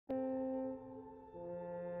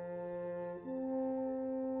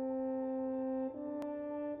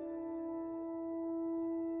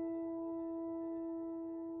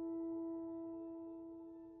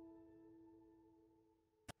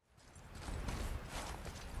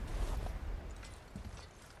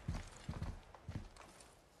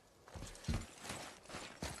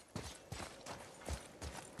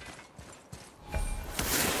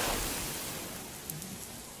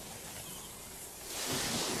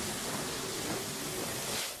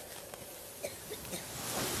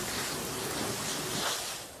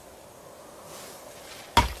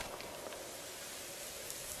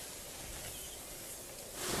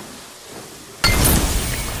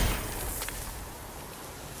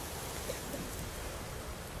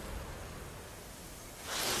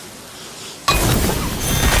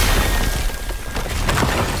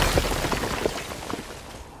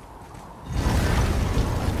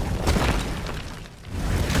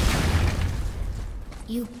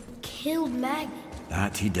You killed Magni.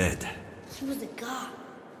 That he did. He was a god.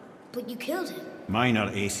 But you killed him.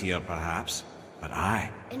 Minor Aesir, perhaps, but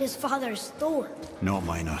I. And his father's Thor. Not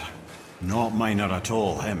minor. Not minor at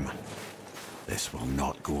all, him. This will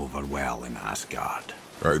not go over well in Asgard.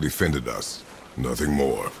 I defended us. Nothing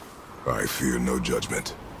more. I fear no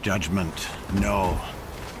judgment. Judgment, no.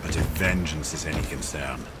 But if vengeance is any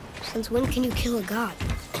concern. Since when can you kill a god?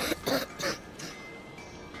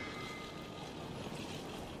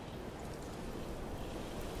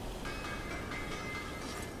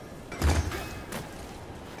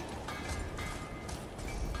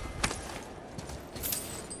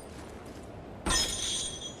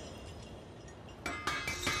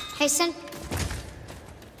 Hey, Sin.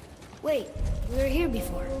 Wait, we were here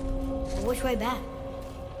before. Which way back?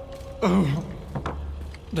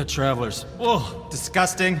 The travelers. Oh,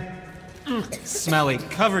 disgusting. Smelly,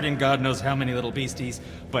 covered in God knows how many little beasties,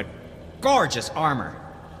 but gorgeous armor.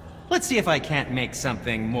 Let's see if I can't make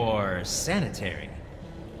something more sanitary.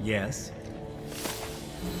 Yes?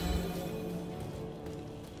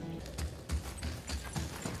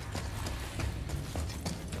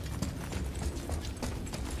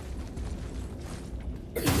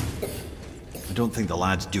 I don't think the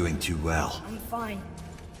lad's doing too well. I'm fine.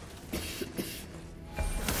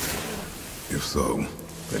 If so,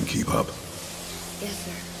 then keep up. Yes,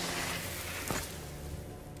 sir.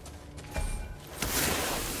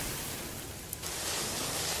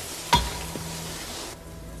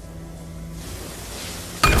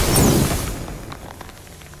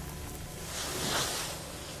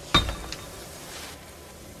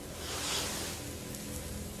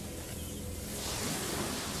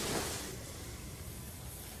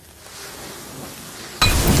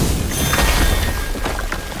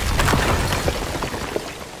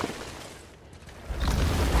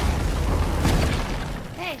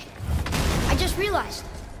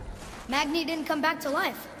 Magni didn't come back to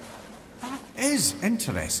life. That is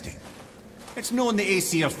interesting. It's known the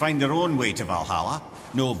Aesir find their own way to Valhalla.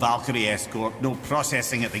 No Valkyrie escort, no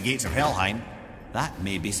processing at the gates of Helheim. That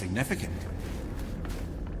may be significant.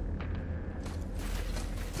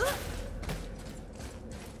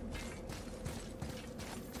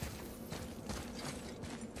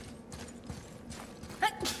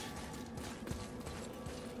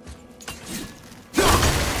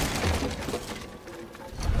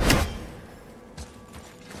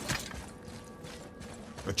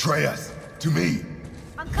 Betray us! To me!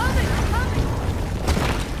 I'm coming! I'm coming!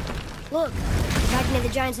 Look, Magni the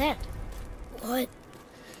Giant's hand.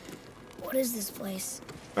 What is this place?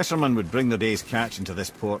 Fishermen would bring their day's catch into this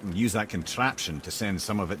port and use that contraption to send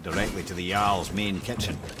some of it directly to the Jarl's main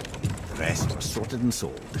kitchen. The rest was sorted and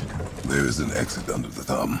sold. There is an exit under the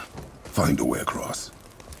thumb. Find a way across.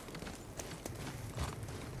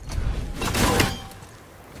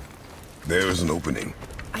 There is an opening.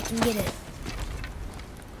 I can get it.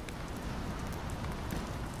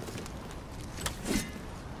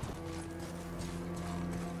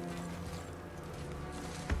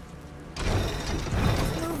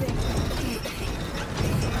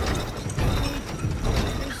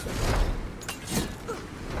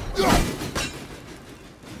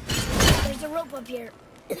 Up here.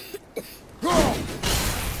 I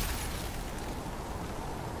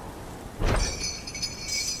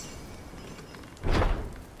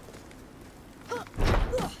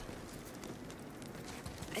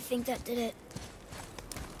think that did it.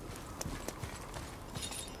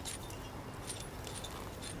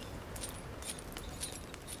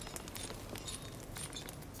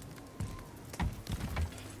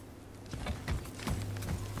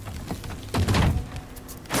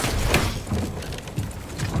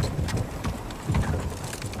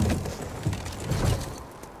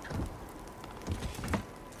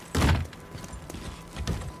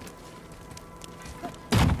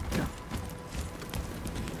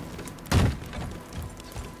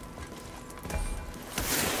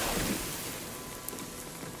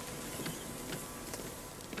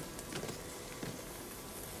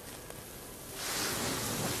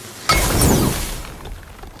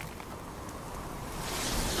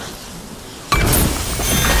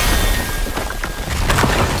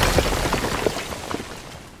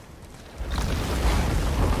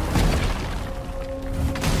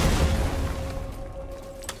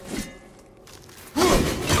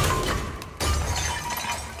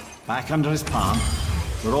 Back under his palm.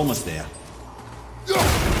 We're almost there.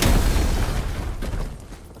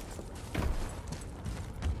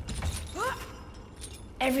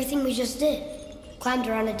 Everything we just did. Climbed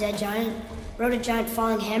around a dead giant, rode a giant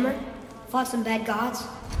falling hammer, fought some bad gods.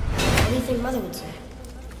 Anything Mother would say.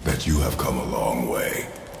 Bet you have come a long way.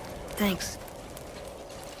 Thanks.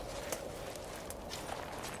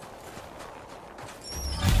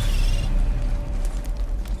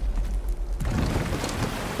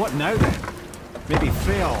 What now then? Maybe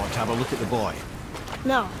Freya ought to have a look at the boy.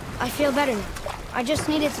 No, I feel better now. I just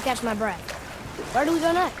needed to catch my breath. Where do we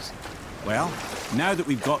go next? Well, now that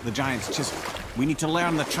we've got the giant's chisel, we need to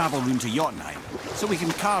learn the travel rune to Jotunheim, so we can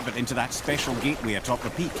carve it into that special gateway atop the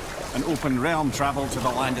peak, and open realm travel to the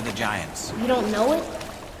land of the giants. You don't know it?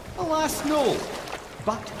 Alas, no.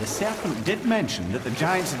 But the serpent did mention that the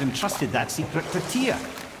giants had entrusted that secret to Tyr.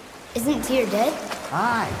 Isn't Tyr dead?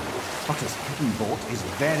 Aye, but his hidden vault is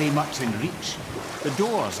very much in reach. The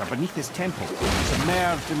doors are beneath his temple,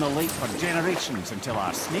 submerged in the lake for generations until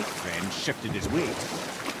our snake friend shifted his weight.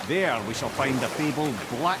 There we shall find the fabled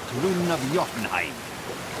Black Rune of Jotunheim.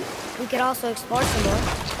 We could also explore some more.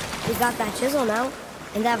 We've got that chisel now,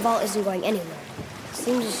 and that vault isn't going anywhere.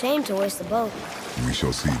 Seems a shame to waste the boat. We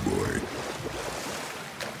shall see, boy.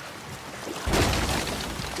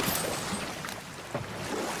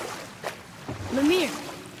 Mimir,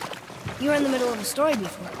 you were in the middle of a story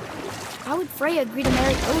before. How would Freya agree to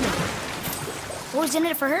marry Odin? What was in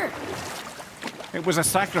it for her? It was a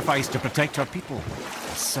sacrifice to protect her people.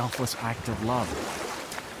 A selfless act of love.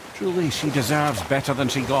 Truly, she deserves better than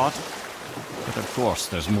she got. But of course,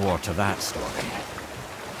 there's more to that story.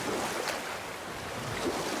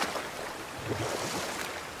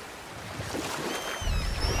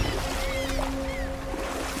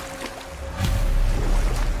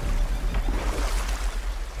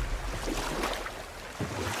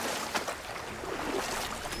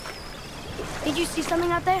 Did you see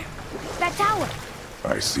something out there? That tower.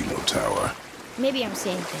 I see no tower. Maybe I'm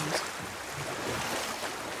seeing things.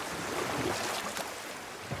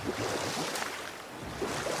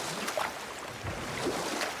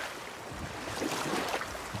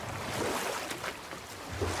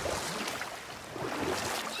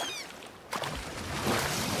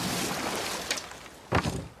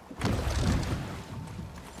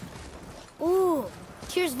 Ooh,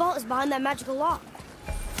 Tyr's vault is behind that magical lock.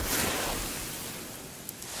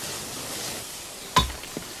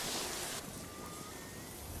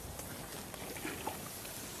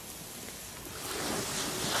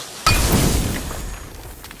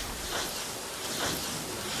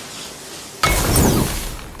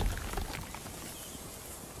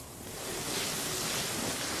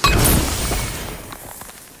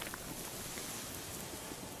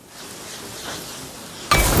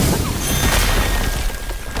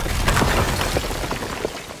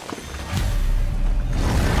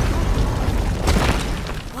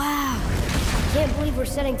 We're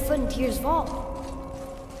setting foot in Tyr's vault.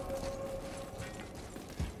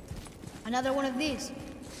 Another one of these.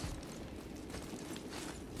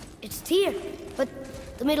 It's Tyr, but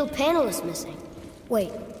the middle panel is missing.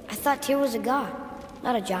 Wait, I thought Tyr was a god,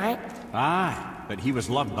 not a giant. Aye, but he was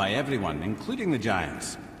loved by everyone, including the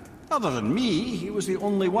giants. Other than me, he was the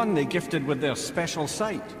only one they gifted with their special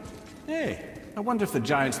sight. Hey, I wonder if the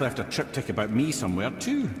giants left a triptych about me somewhere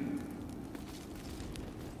too.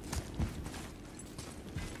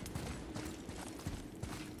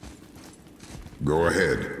 Go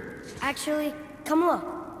ahead. Actually, come look.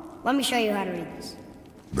 Let me show you how to read this.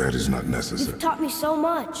 That is not necessary. You've taught me so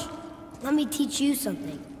much. Let me teach you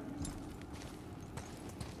something.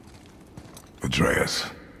 Atreus.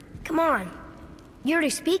 Come on. You already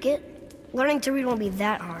speak it. Learning to read won't be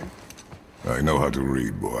that hard. I know how to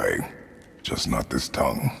read, boy. Just not this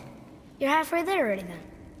tongue. You're halfway there already then.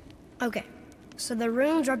 Okay, so the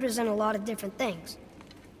runes represent a lot of different things.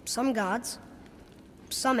 Some gods,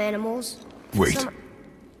 some animals. Wait. Some...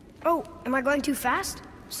 Oh, am I going too fast?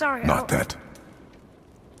 Sorry. Not that.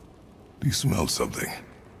 Do you smell something?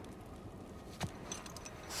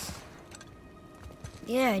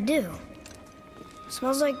 Yeah, I do.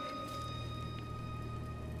 Smells like...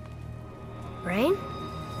 rain?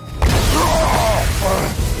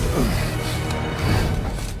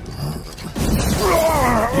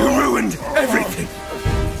 You ruined everything!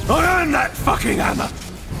 I earned that fucking hammer!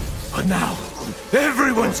 But now,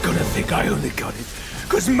 everyone's gonna think I only got it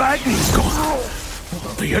because Magni's gone.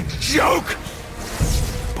 It'll be a joke!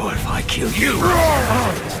 But if I kill you,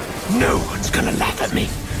 no one's gonna laugh at me.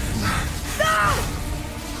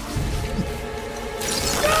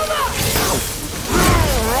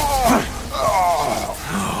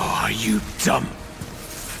 Oh, are you dumb?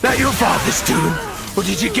 That your father's doing? Or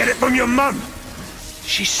did you get it from your mum?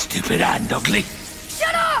 She's stupid and ugly.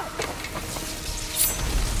 Shut up!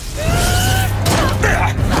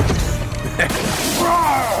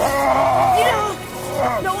 You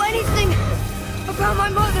don't know anything about my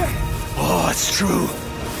mother. Oh, it's true.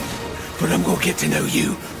 But I'm gonna get to know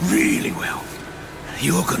you really well.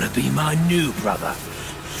 You're gonna be my new brother.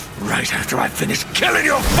 Right after I finish killing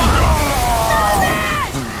your father!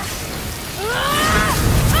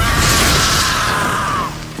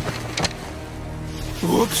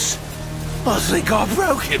 Whoops. I think I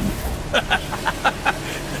broke him.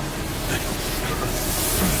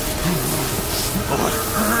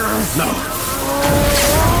 No.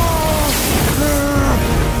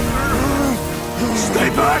 Stay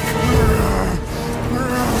back!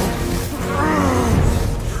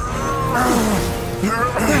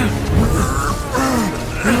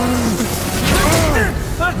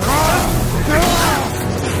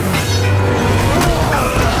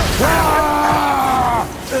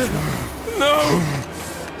 No!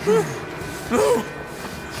 No!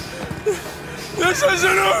 This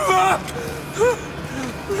isn't over!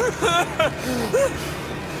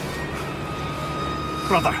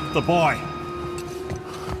 Brother, the boy.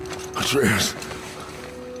 Atreus.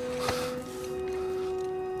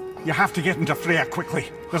 You have to get into Freya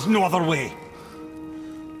quickly. There's no other way.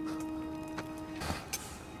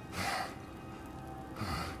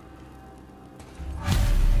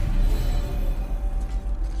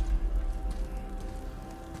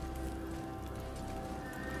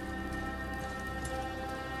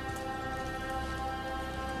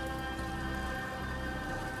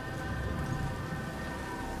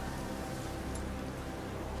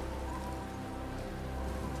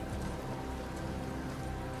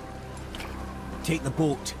 Take the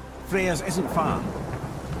boat. Freya's isn't far.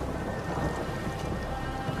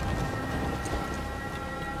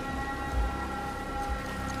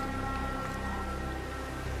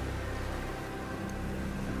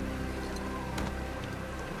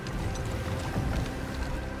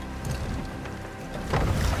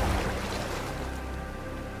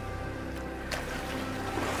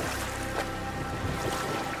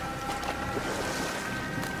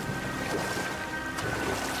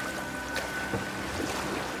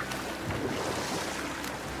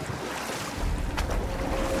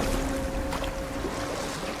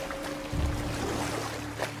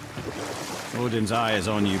 Odin's eye is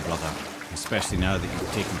on you, brother. Especially now that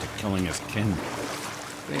you've taken to killing his kin.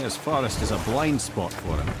 Freya's forest is a blind spot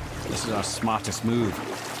for him. This is our smartest move.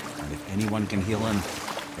 And if anyone can heal him,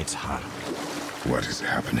 it's her. What is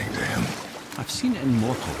happening to him? I've seen it in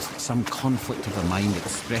mortals that some conflict of the mind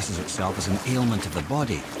expresses itself as an ailment of the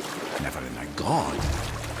body. Never in a god.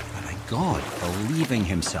 And a god believing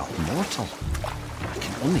himself mortal. I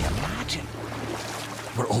can only imagine.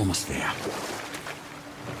 We're almost there.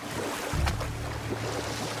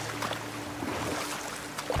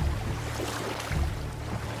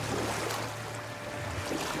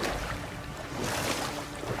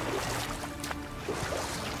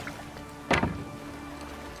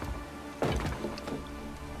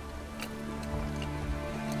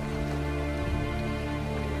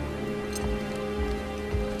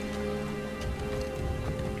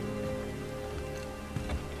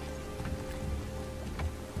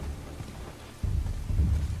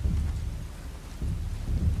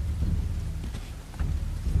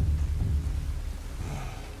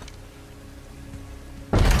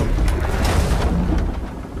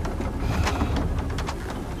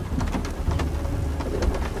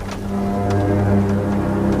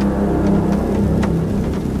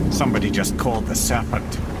 Somebody just called the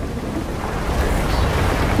serpent.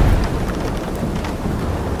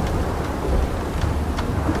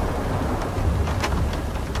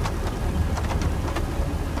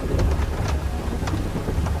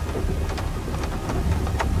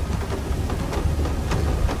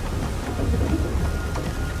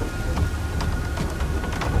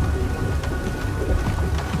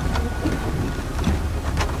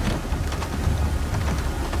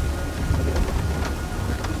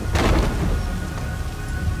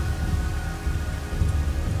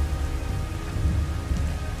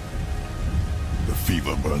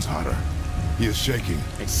 Fever burns hotter. He is shaking.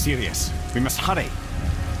 It's serious. We must hurry.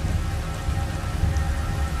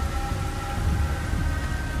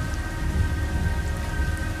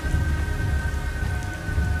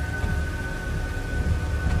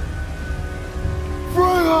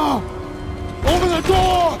 Freya! Open the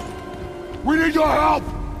door! We need your help!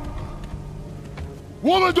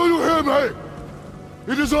 Woman, do you hear me?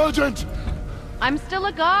 It is urgent! I'm still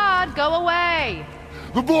a god. Go away.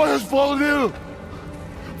 The boy has fallen ill!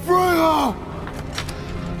 Freya!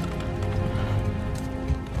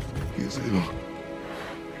 He is ill.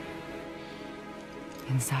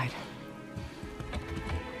 Inside.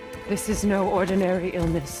 This is no ordinary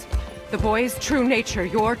illness. The boy's true nature,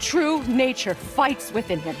 your true nature, fights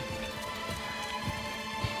within him.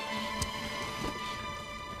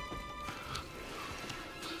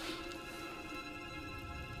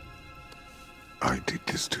 I did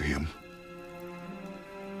this to him.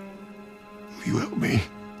 Will you help me?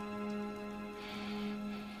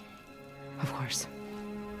 Of course.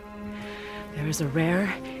 There is a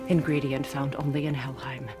rare ingredient found only in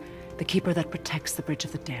Helheim. The keeper that protects the Bridge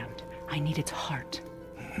of the Damned. I need its heart.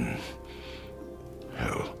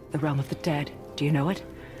 Hell. The realm of the dead. Do you know it?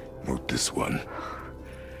 Not this one.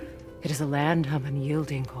 It is a land of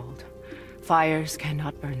unyielding cold. Fires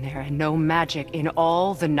cannot burn there, and no magic in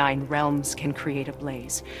all the 9 realms can create a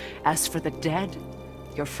blaze. As for the dead,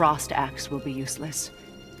 your frost axe will be useless.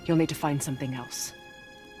 You'll need to find something else.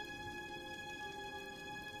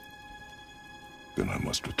 Then I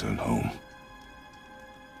must return home.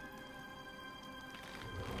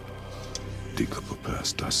 Dig up a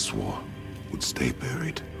past I swore would stay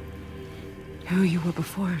buried. Who you were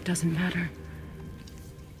before doesn't matter.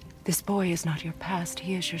 This boy is not your past,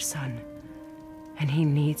 he is your son. And he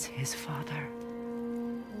needs his father.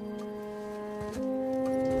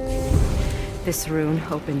 This rune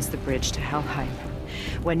opens the bridge to Helheim.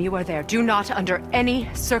 When you are there, do not under any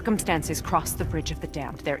circumstances cross the Bridge of the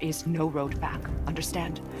Damned. There is no road back.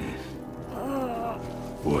 Understand?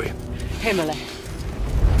 Boy. Himmele.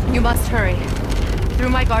 You must hurry. Through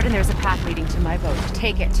my garden there's a path leading to my boat.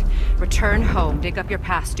 Take it. Return home, dig up your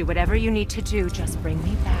past, do whatever you need to do. Just bring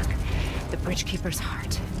me back the Bridgekeeper's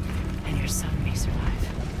heart, and your son may survive.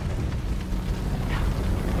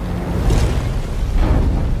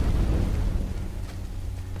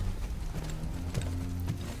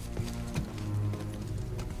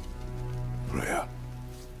 Freya.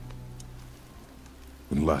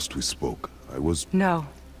 When last we spoke, I was... No.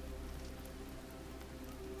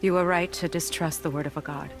 You were right to distrust the word of a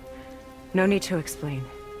god. No need to explain.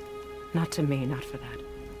 Not to me, not for that.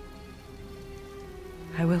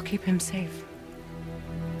 I will keep him safe.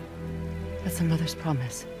 That's a mother's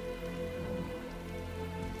promise.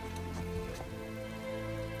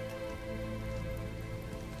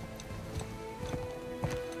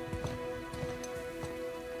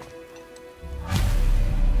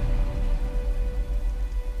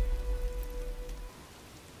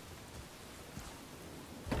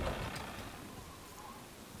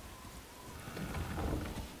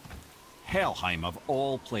 Helheim of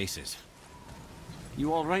all places.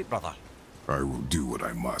 You all right, brother? I will do what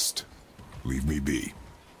I must. Leave me be.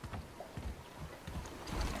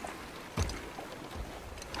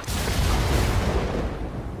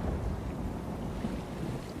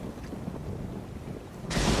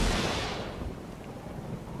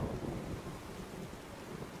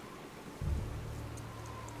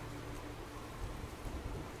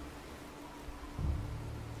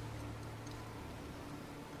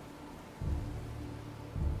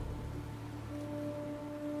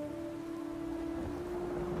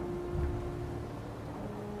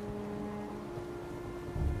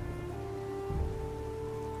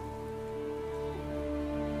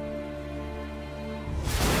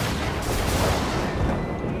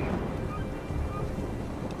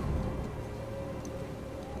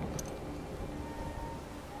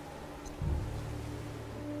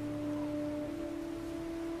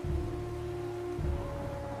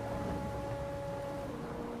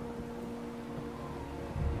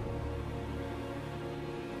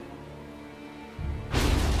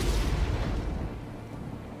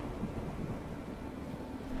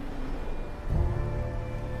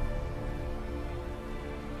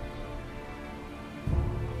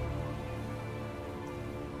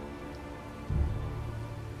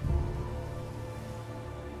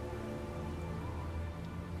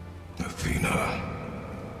 Athena.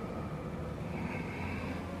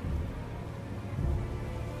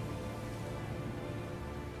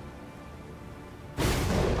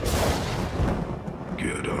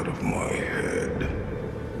 Get out of my head.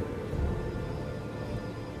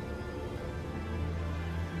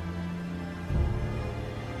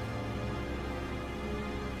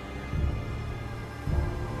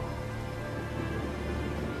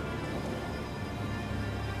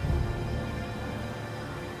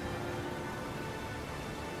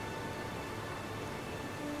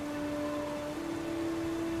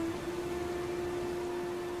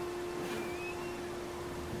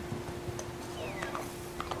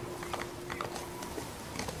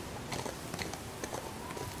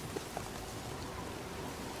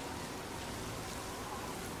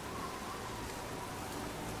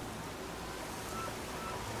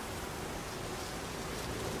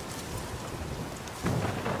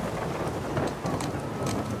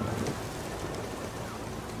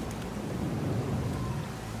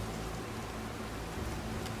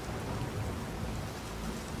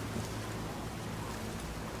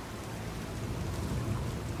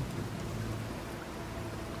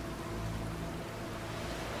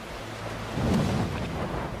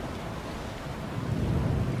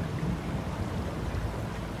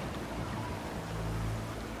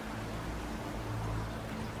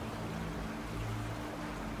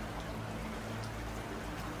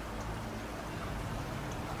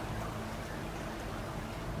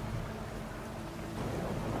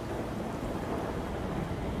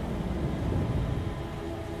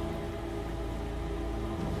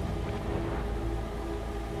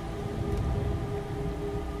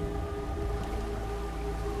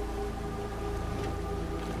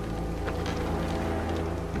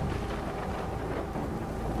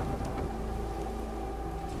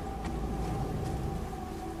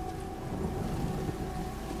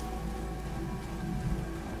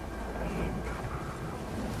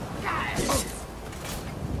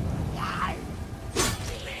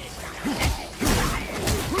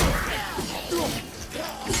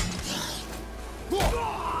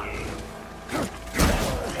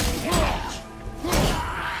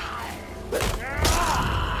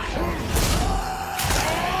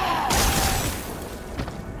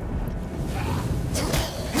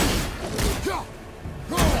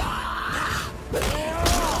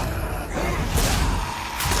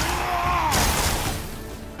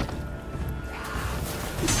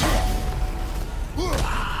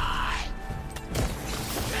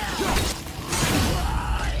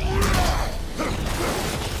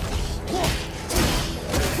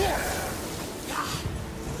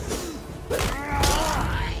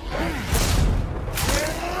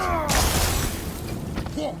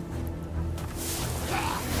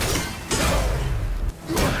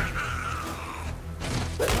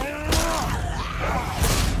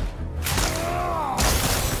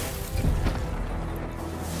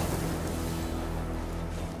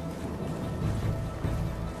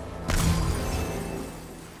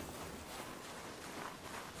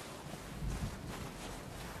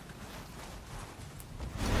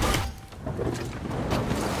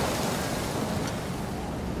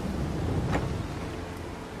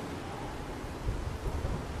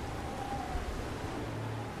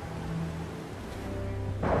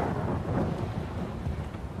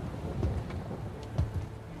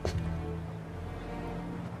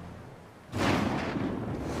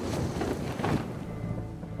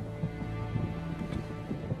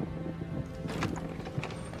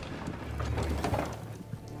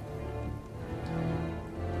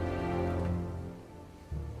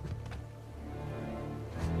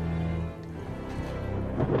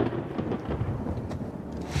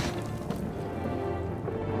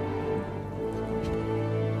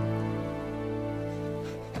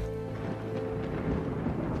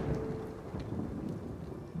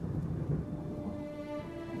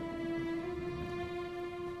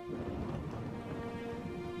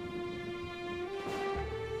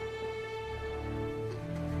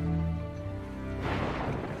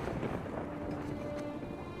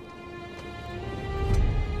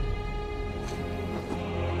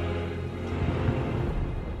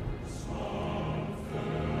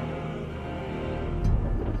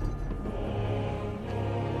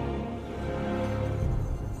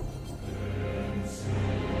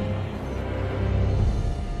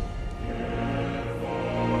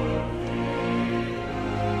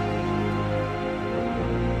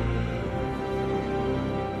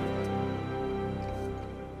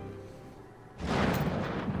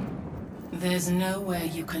 There's nowhere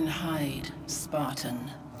you can hide, Spartan.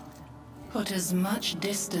 Put as much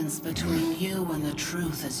distance between you and the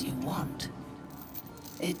truth as you want.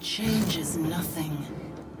 It changes nothing.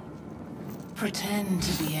 Pretend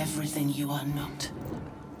to be everything you are not.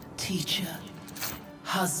 Teacher,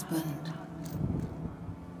 husband,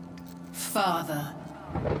 father.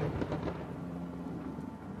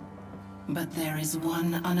 But there is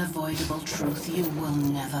one unavoidable truth you will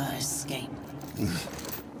never escape.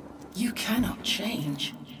 You cannot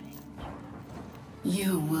change.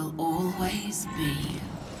 You will always be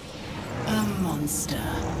a monster.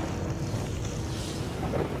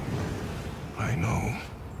 I know.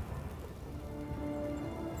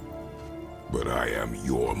 But I am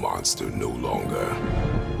your monster no longer.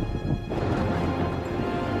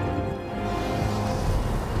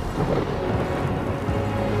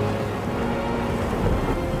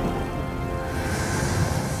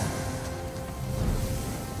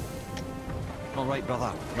 All right,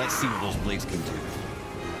 brother. Let's see what those blades can do.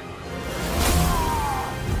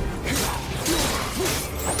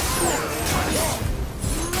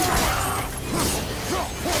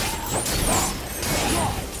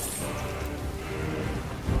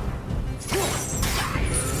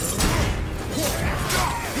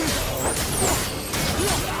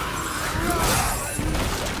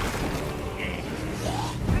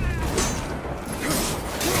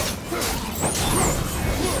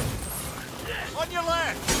 On your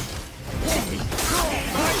left!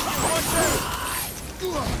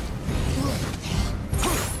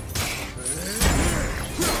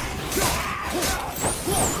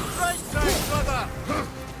 Right side, brother!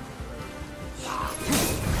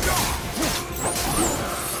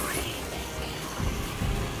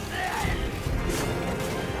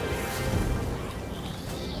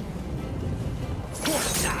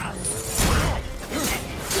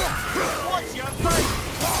 Watch your face!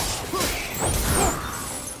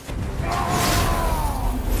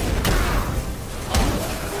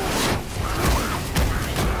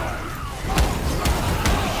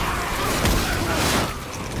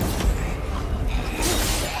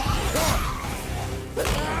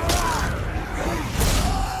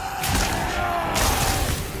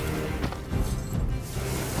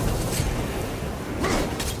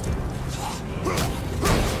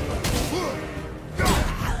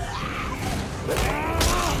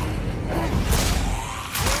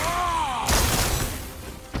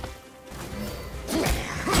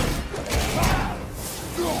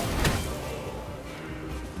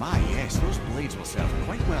 My, yes, those blades will serve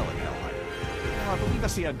quite well in Helheim. Well, I believe I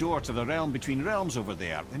see a door to the realm between realms over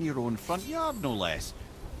there, in your own front yard, no less.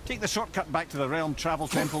 Take the shortcut back to the realm travel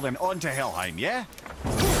temple, then on to Helheim, yeah?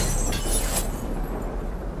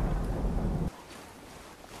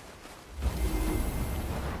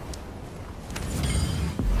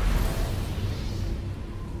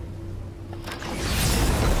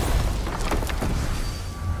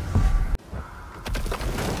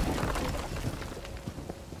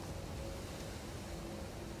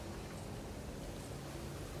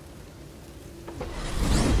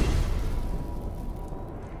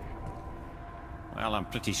 Well, I'm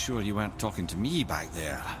pretty sure you weren't talking to me back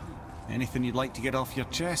there. Anything you'd like to get off your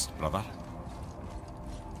chest, brother?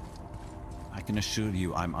 I can assure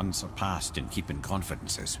you I'm unsurpassed in keeping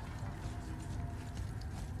confidences.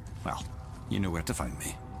 Well, you know where to find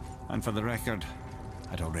me. And for the record,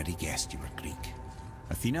 I'd already guessed you were Greek.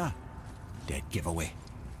 Athena? Dead giveaway.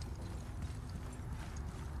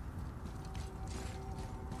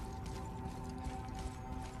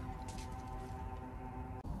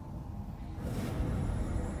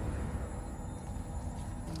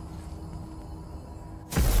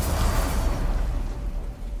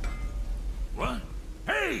 What?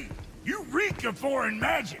 Hey! You reek of foreign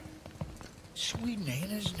magic! Sweet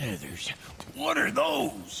Nana's nethers. What are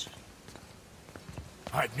those?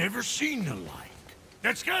 I've never seen the like.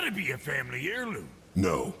 That's gotta be a family heirloom.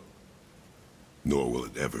 No. Nor will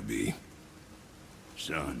it ever be.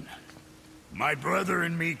 Son, my brother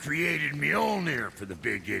and me created Mjolnir for the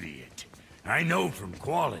big idiot. I know from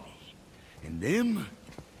quality. And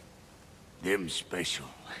them special.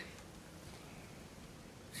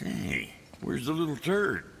 Hey, where's the little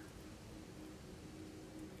turd?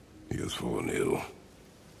 He has fallen ill.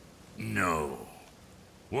 No.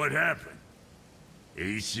 What happened?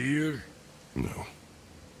 Aesir? No.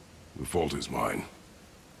 The fault is mine.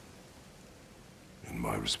 And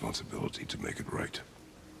my responsibility to make it right.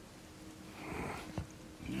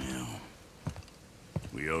 No.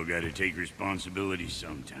 We all gotta take responsibility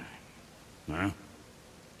sometime. Huh?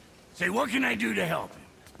 Say, what can I do to help him?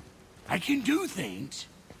 I can do things.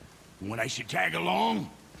 When I should tag along?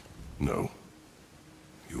 No.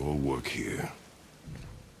 Your work here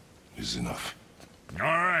is enough. All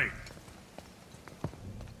right.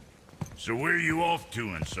 So where are you off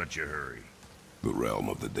to in such a hurry? The realm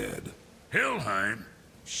of the dead. Helheim?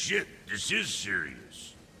 Shit, this is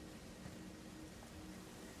serious.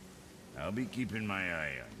 I'll be keeping my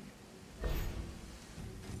eye on you.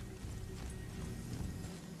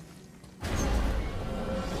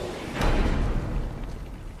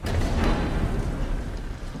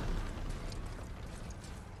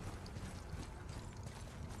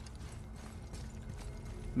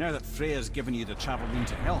 Now that Freya's given you the travel rune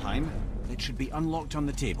to Helheim, it should be unlocked on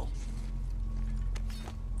the table.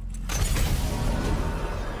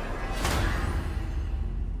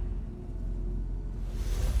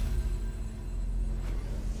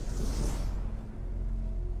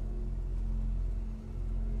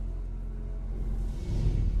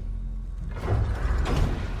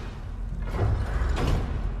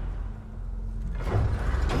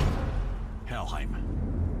 Helheim.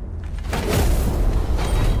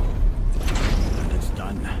 And it's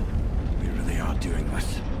done. We really are doing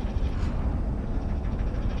this.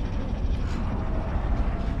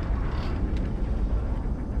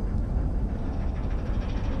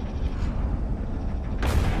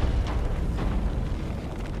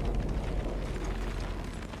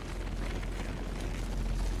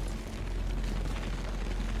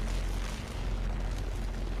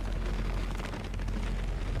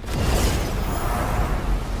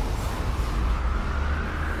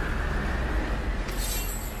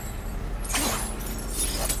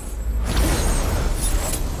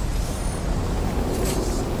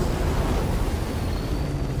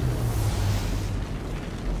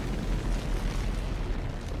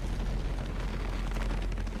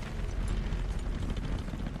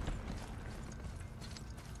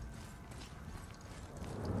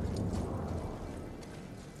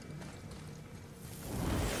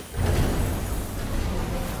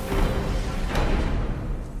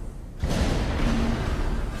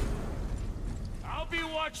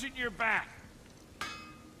 Watching your back.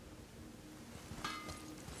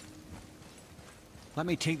 Let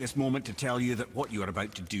me take this moment to tell you that what you are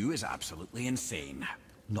about to do is absolutely insane.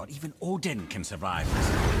 Not even Odin can survive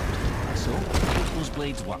this. So, make those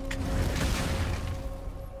blades work.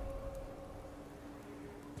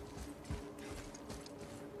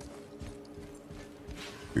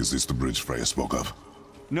 Is this the bridge Freya spoke of?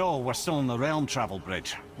 No, we're still on the realm travel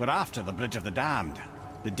bridge. We're after the Bridge of the Damned.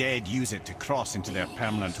 The dead use it to cross into their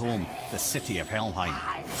permanent home, the city of Helheim.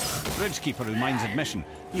 The bridgekeeper who minds admission,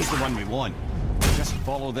 he's the one we want. Just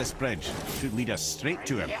follow this bridge. It should lead us straight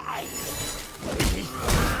to him. You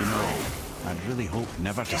know, I'd really hope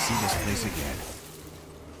never to see this place again.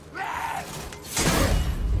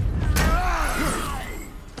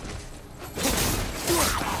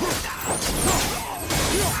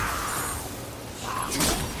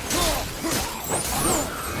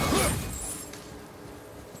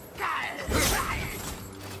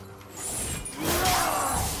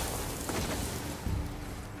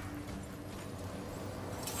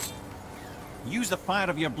 Use the fire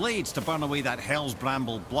of your blades to burn away that hell's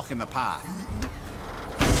bramble blocking the path.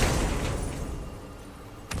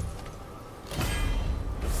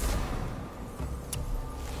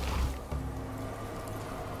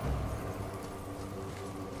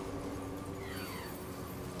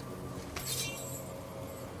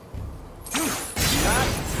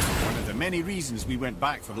 That's one of the many reasons we went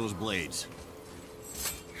back for those blades.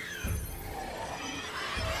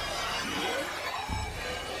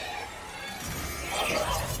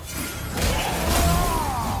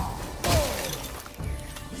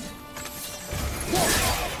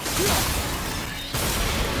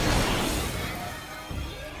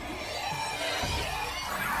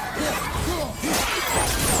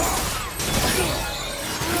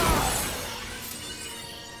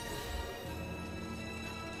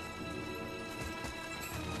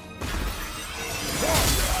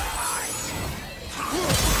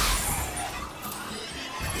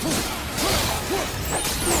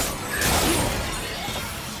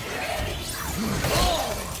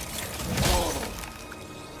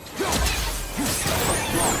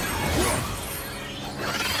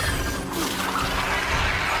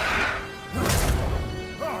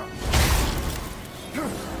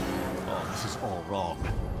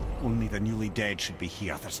 Only the newly dead should be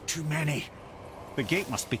here. There's too many. The gate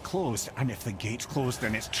must be closed, and if the gate's closed,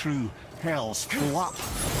 then it's true. Hell's full up.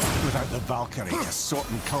 Without the Valkyrie to sort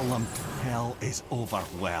and cull them, hell is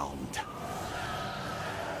overwhelmed.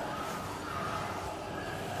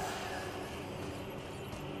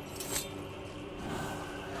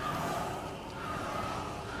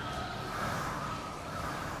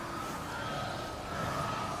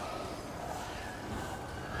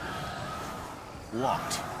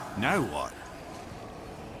 Locked. Now what?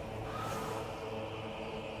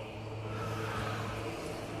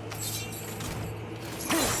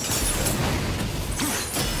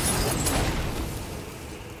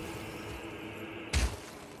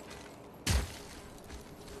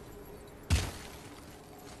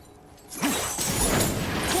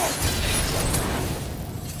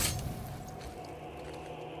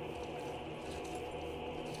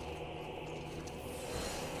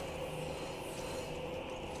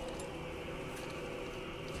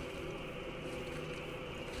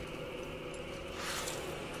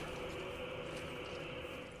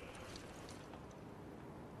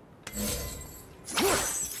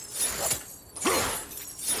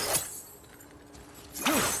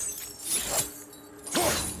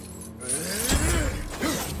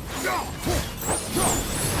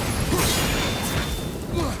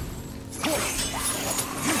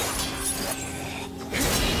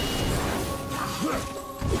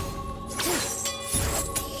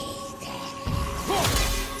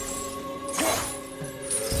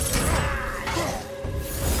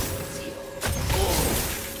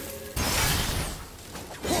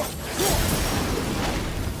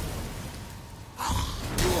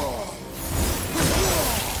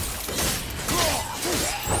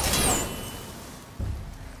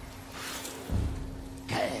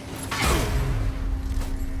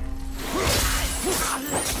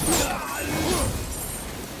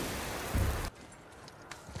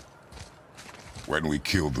 When we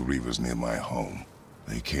killed the Reavers near my home,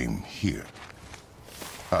 they came here.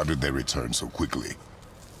 How did they return so quickly?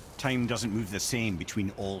 Time doesn't move the same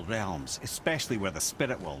between all realms, especially where the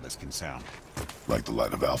spirit world is concerned. Like the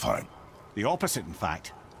light of Alfheim. The opposite, in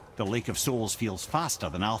fact. The Lake of Souls feels faster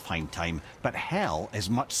than Alfheim time, but Hell is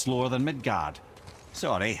much slower than Midgard.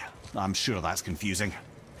 Sorry, I'm sure that's confusing.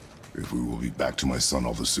 If we will be back to my son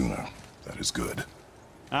all the sooner, that is good.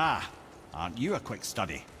 Ah, aren't you a quick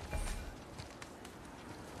study?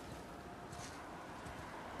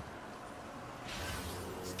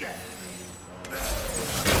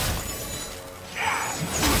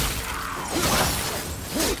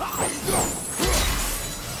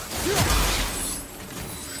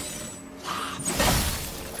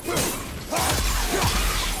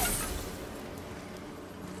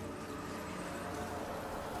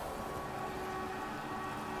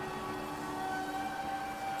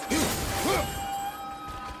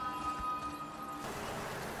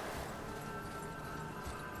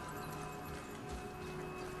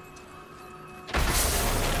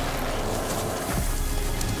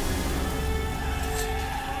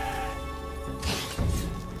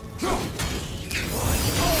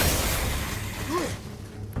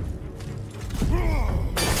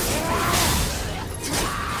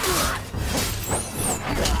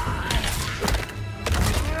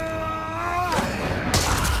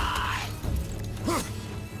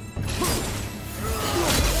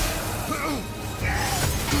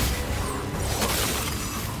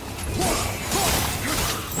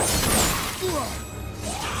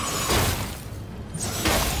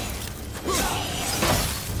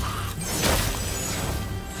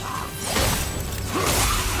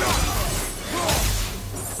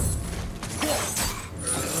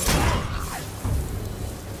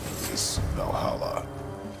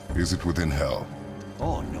 Is it within Hell?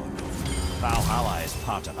 Oh, no. Valhalla is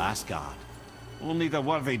part of Asgard. Only the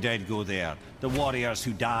worthy dead go there, the warriors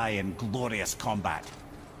who die in glorious combat.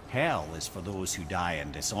 Hell is for those who die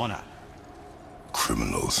in dishonor.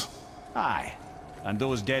 Criminals. Aye, and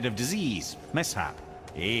those dead of disease, mishap,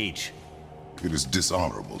 age. It is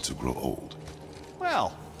dishonorable to grow old.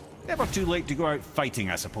 Well, never too late to go out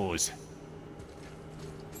fighting, I suppose.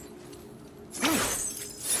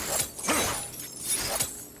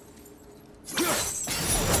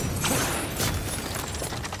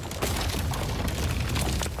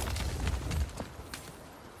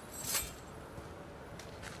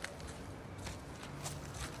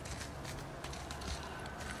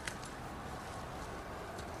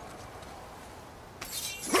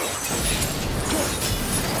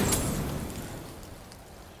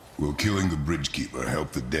 Will killing the Bridgekeeper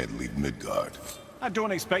help the dead leave Midgard? I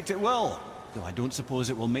don't expect it will, though I don't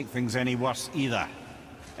suppose it will make things any worse either.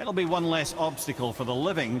 It'll be one less obstacle for the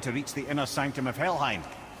living to reach the inner sanctum of Helheim.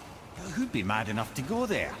 Who'd be mad enough to go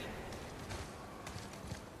there?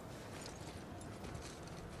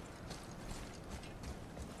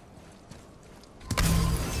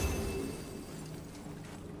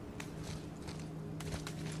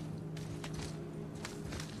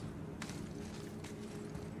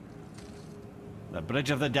 The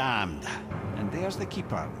Bridge of the Damned. And there's the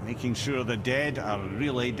Keeper, making sure the dead are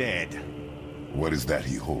really dead. What is that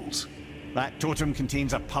he holds? That totem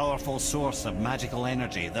contains a powerful source of magical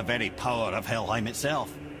energy, the very power of Helheim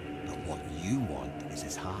itself. But what you want is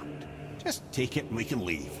his heart. Just take it and we can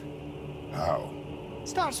leave. How?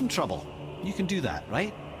 Start some trouble. You can do that,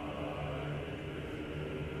 right?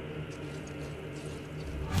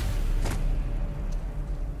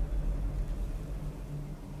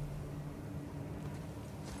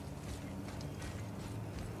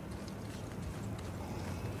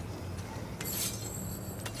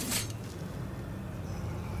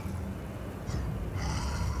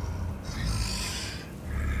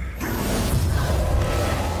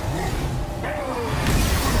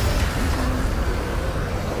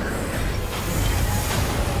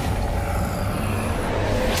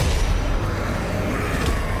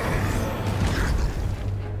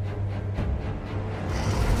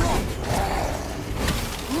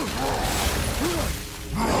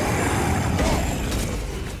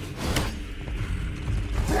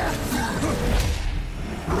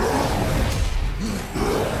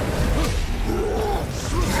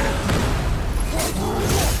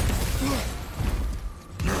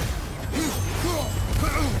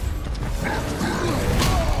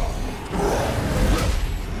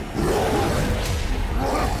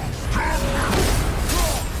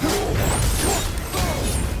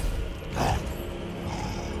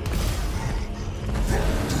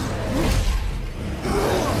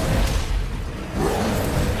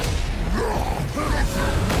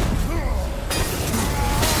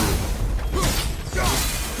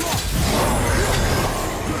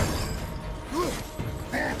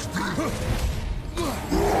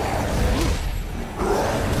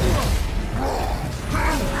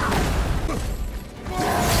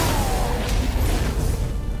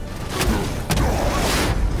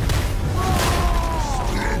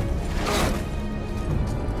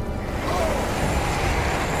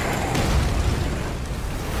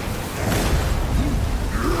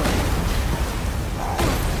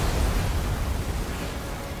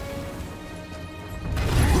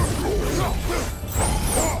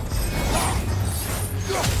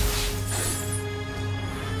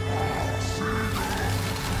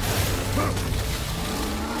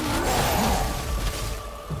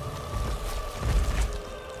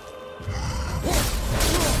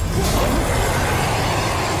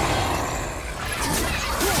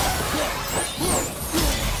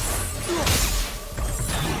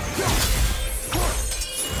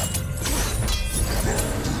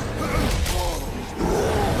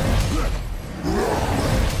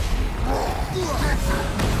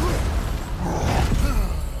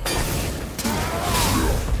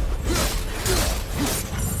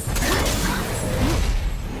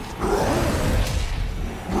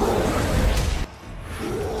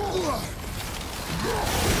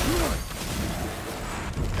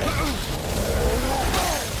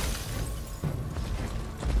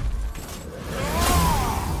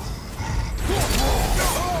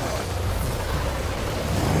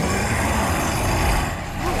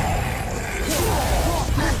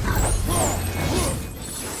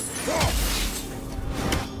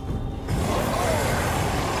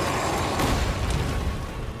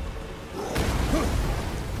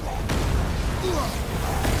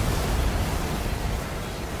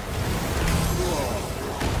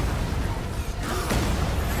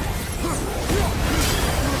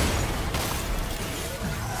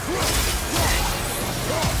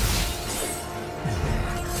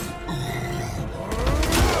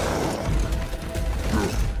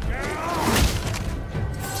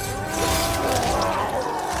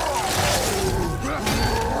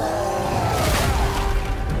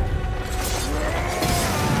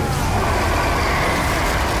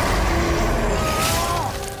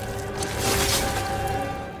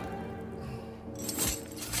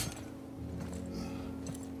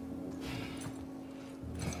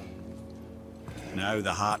 Now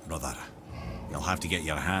the heart, brother. You'll have to get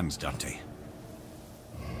your hands dirty.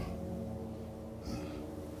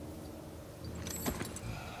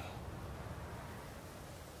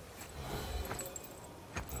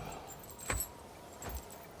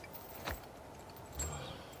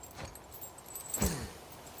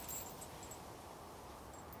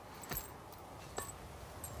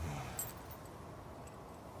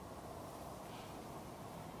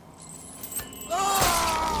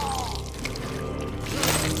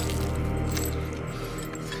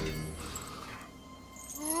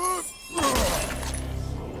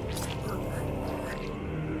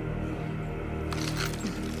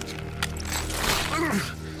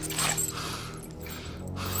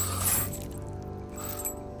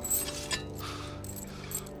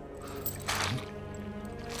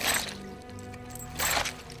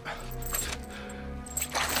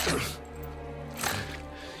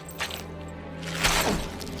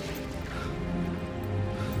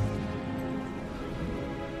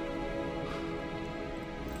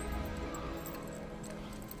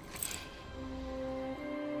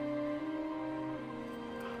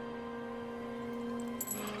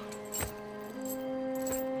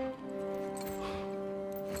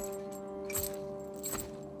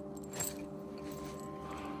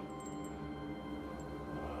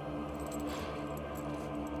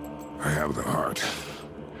 of the heart.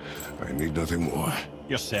 I need nothing more.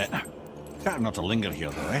 You're set. Better not to linger here,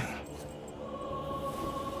 though, eh?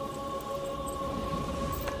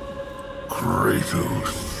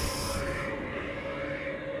 Kratos.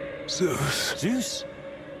 Zeus. Zeus?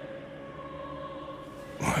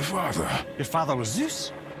 My father. Your father was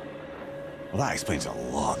Zeus? Well, that explains a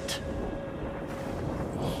lot.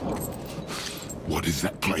 What is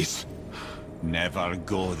that place? Never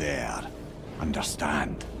go there.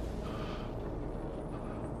 Understand?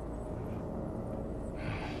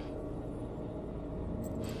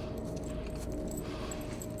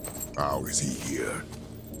 How is he here?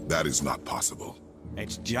 That is not possible.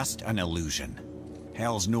 It's just an illusion.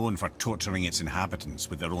 Hell's known for torturing its inhabitants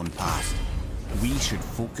with their own past. We should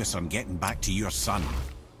focus on getting back to your son.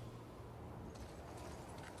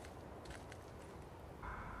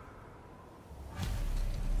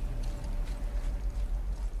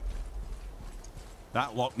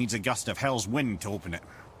 That lock needs a gust of Hell's wind to open it.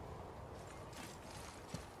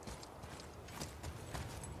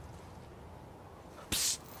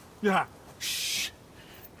 Psst. Yeah. Shh.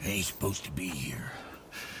 Ain't supposed to be here.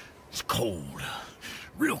 It's cold.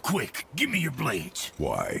 Real quick, give me your blades.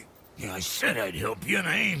 Why? Yeah, I said I'd help you, and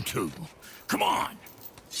I aim to. Come on.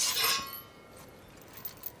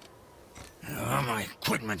 My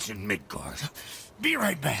equipment's in Midgard. Be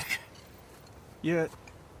right back. You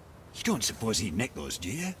don't suppose he'd nick those, do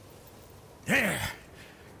you? There.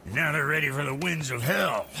 Now they're ready for the winds of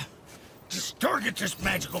hell. Just target this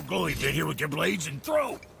magical glowy bit here with your blades and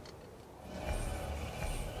throw.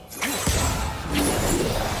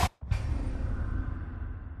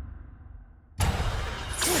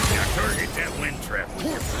 Now target that wind trap with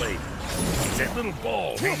your blade. It's that little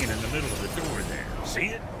ball hanging in the middle of the door there. See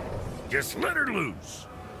it? Just let her loose.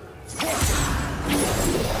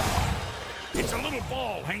 It's a little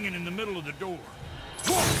ball hanging in the middle of the door.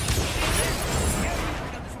 Absorb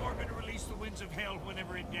and release the winds of hell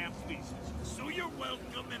whenever it damn pleases. So you're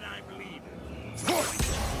welcome, and I believe it.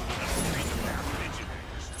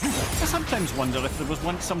 I sometimes wonder if there was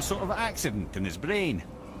once some sort of accident in his brain.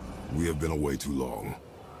 We have been away too long.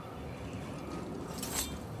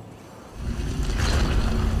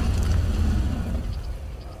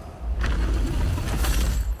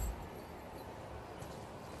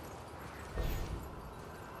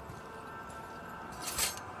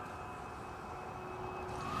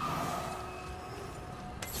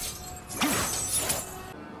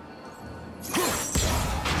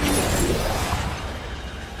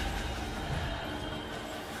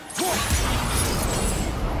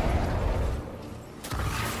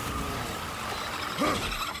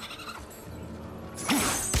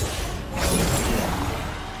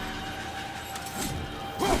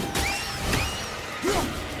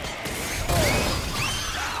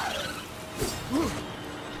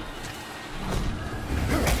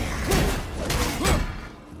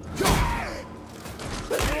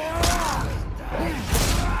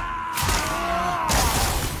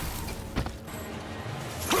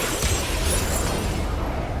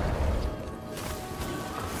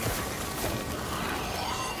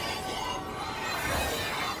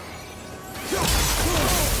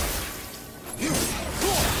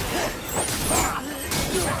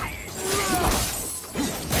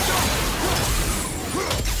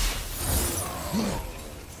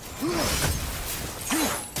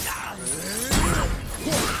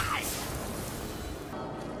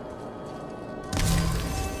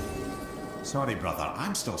 Sorry, brother.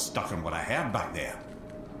 I'm still stuck on what I heard back there.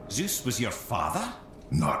 Zeus was your father?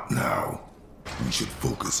 Not now. We should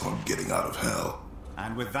focus on getting out of hell.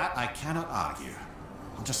 And with that, I cannot argue.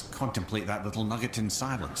 I'll just contemplate that little nugget in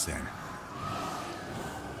silence, then.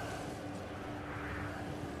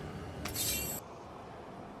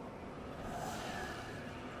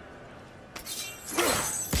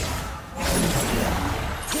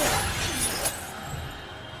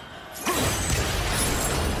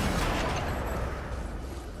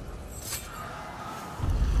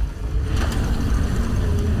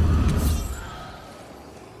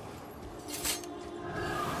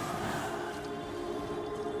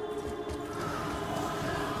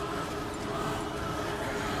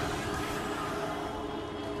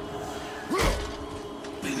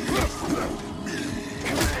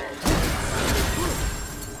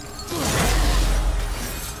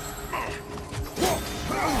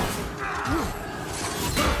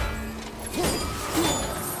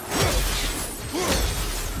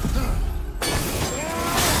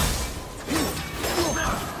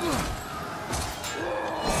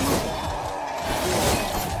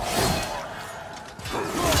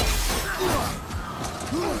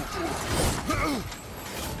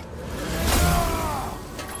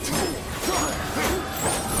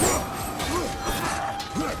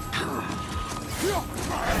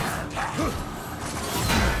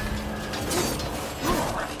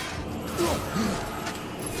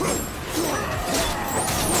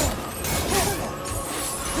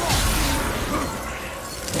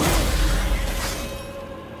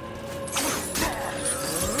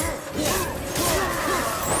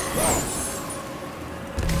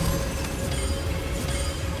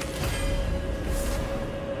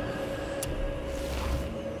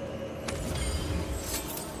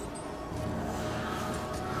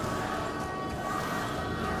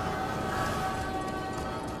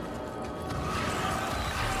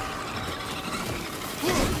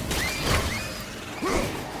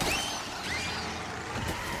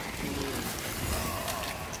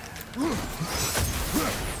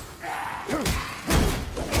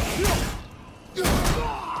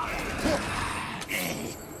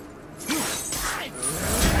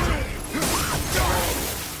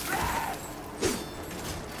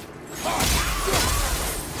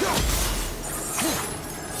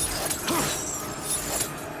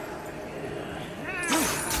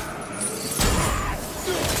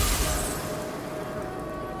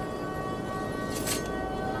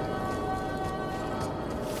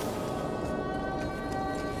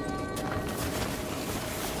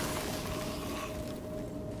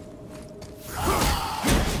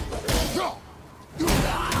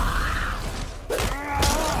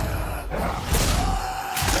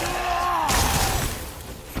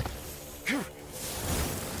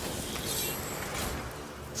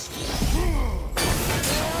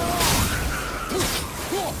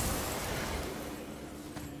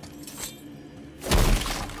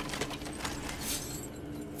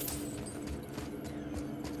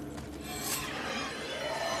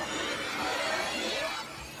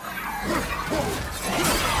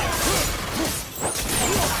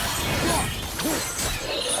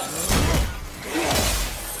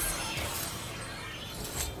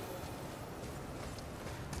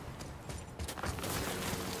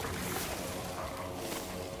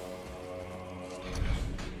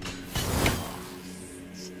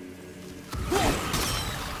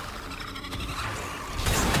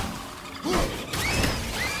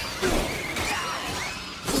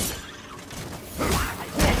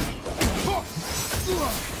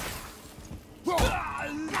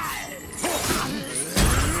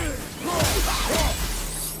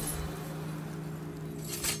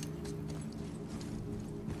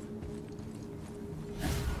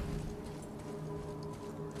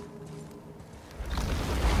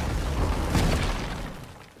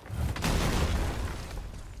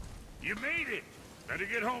 You made it! Better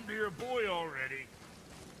get home to your boy already.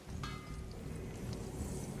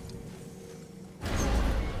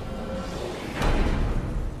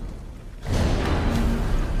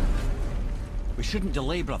 We shouldn't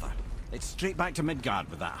delay, brother. It's straight back to Midgard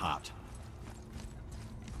with that heart.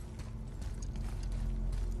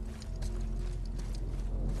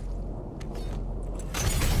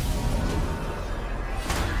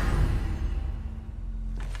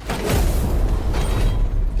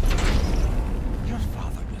 Your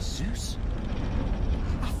father was Zeus?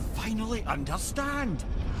 I finally understand.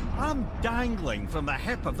 I'm dangling from the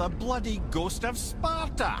hip of the bloody ghost of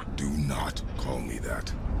Sparta. Do not call me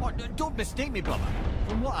that. Oh, don't mistake me, brother.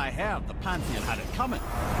 From what I heard, the Pantheon had it coming.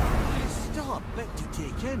 It's still a bit to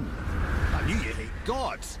take in. I knew you hate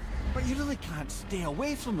gods, but you really can't stay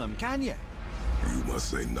away from them, can you? You must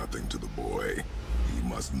say nothing to the boy. He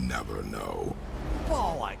must never know.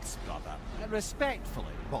 Bollocks, brother. Respectfully,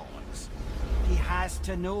 bollocks. He has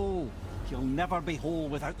to know. He'll never be whole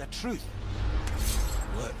without the truth.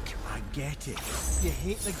 Look, I get it. You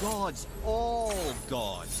hate the gods. All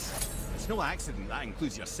gods. It's no accident that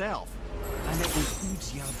includes yourself. And it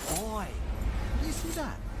includes your boy. You see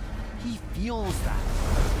that? He feels that.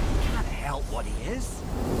 He can't help what he is.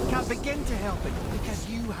 Can't begin to help it because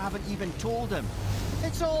you haven't even told him.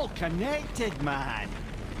 It's all connected, man.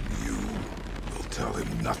 You will tell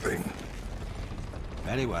him nothing.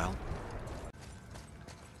 Very well.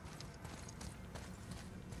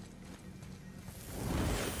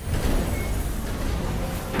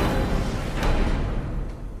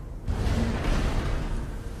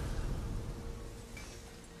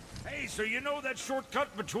 So you know that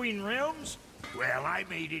shortcut between realms? Well, I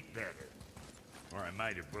made it better. Or I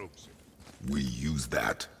might have broke it. We use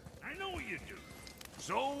that. I know you do.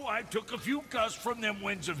 So I took a few gusts from them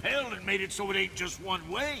winds of hell and made it so it ain't just one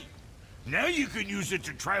way. Now you can use it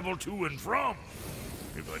to travel to and from.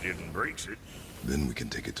 If I didn't break it. Then we can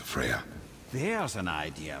take it to Freya. There's an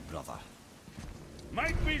idea, brother.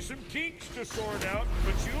 Might be some kinks to sort out,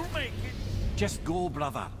 but you'll make it. Just go,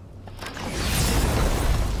 brother. Hey, 'cause you know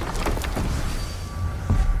that shortcut between realms? Well, I made it better. Or I might have broke it. I know you do. So I took a few gusts from them winds of hell and made it so it ain't just one way. Now you can use it to travel to and from. If I didn't break it. Then we can take it to Freya. Might be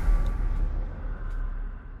some kinks to sort out, but you'll make it. Just go, brother.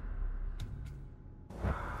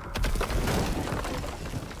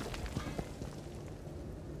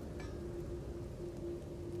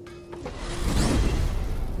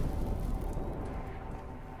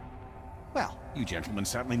 You gentlemen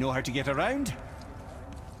certainly know how to get around.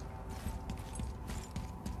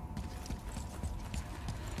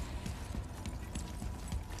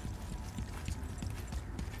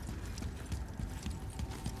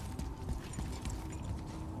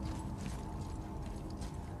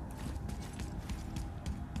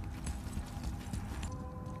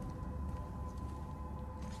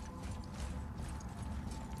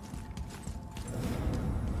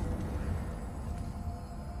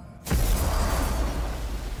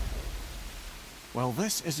 Well,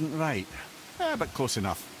 this isn't right. But close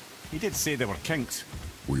enough. He did say there were kinks.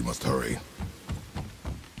 We must hurry.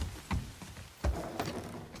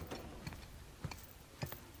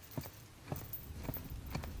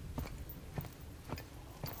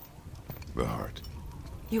 The heart.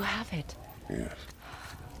 You have it. Yes.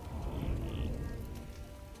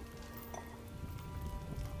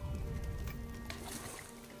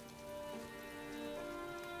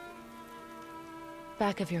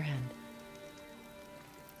 Back of your hand.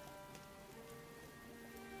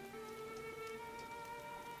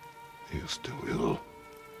 He is still ill.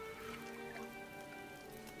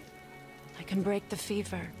 I can break the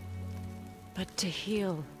fever. But to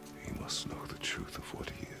heal... He must know the truth of what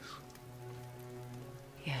he is.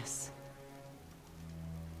 Yes.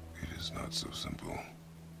 It is not so simple.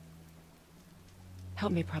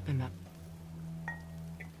 Help me prop him up.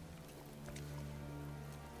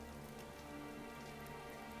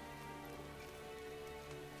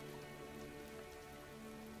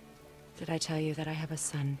 Did I tell you that I have a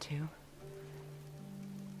son, too?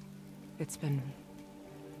 It's been...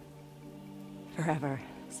 forever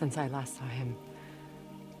since I last saw him.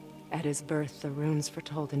 At his birth, the runes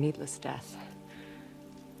foretold a needless death.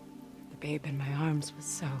 The babe in my arms was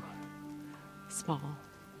so... small.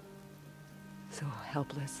 So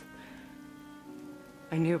helpless.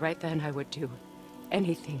 I knew right then I would do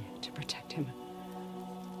anything to protect him.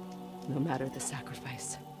 No matter the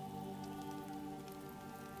sacrifice.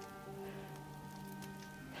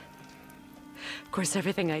 Of course,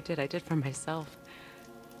 everything I did for myself.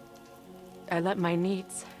 I let my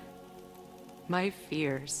needs, my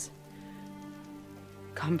fears,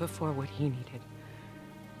 come before what he needed.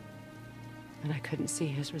 And I couldn't see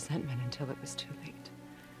his resentment until it was too late.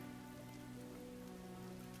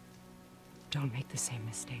 Don't make the same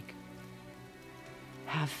mistake.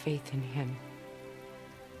 Have faith in him.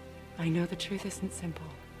 I know the truth isn't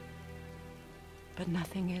simple, but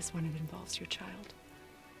nothing is when it involves your child.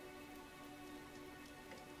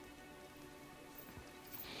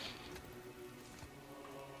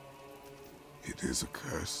 It is a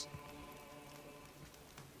curse.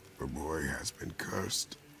 The boy has been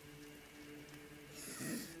cursed.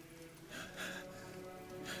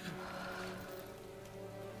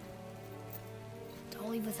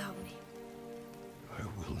 Don't leave without me. I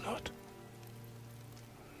will not.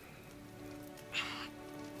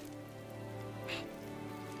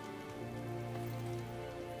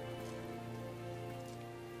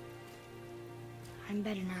 I'm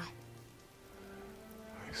better now.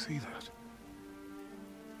 I see that.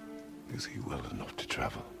 Is he well enough to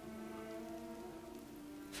travel?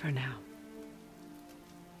 For now.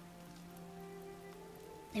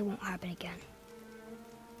 It won't happen again.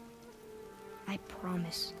 I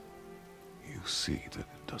promise. You see that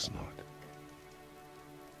it does not.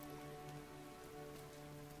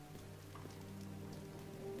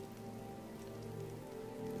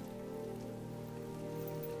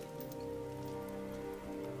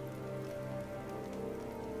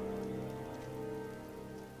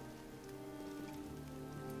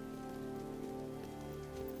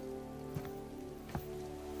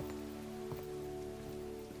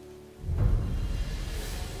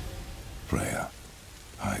 Freya,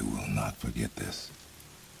 I will not forget this.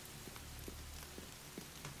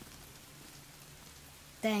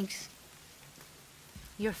 Thanks.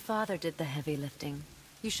 Your father did the heavy lifting.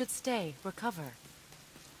 You should stay, recover.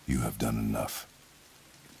 You have done enough.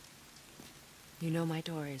 You know my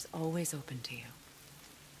door is always open to you.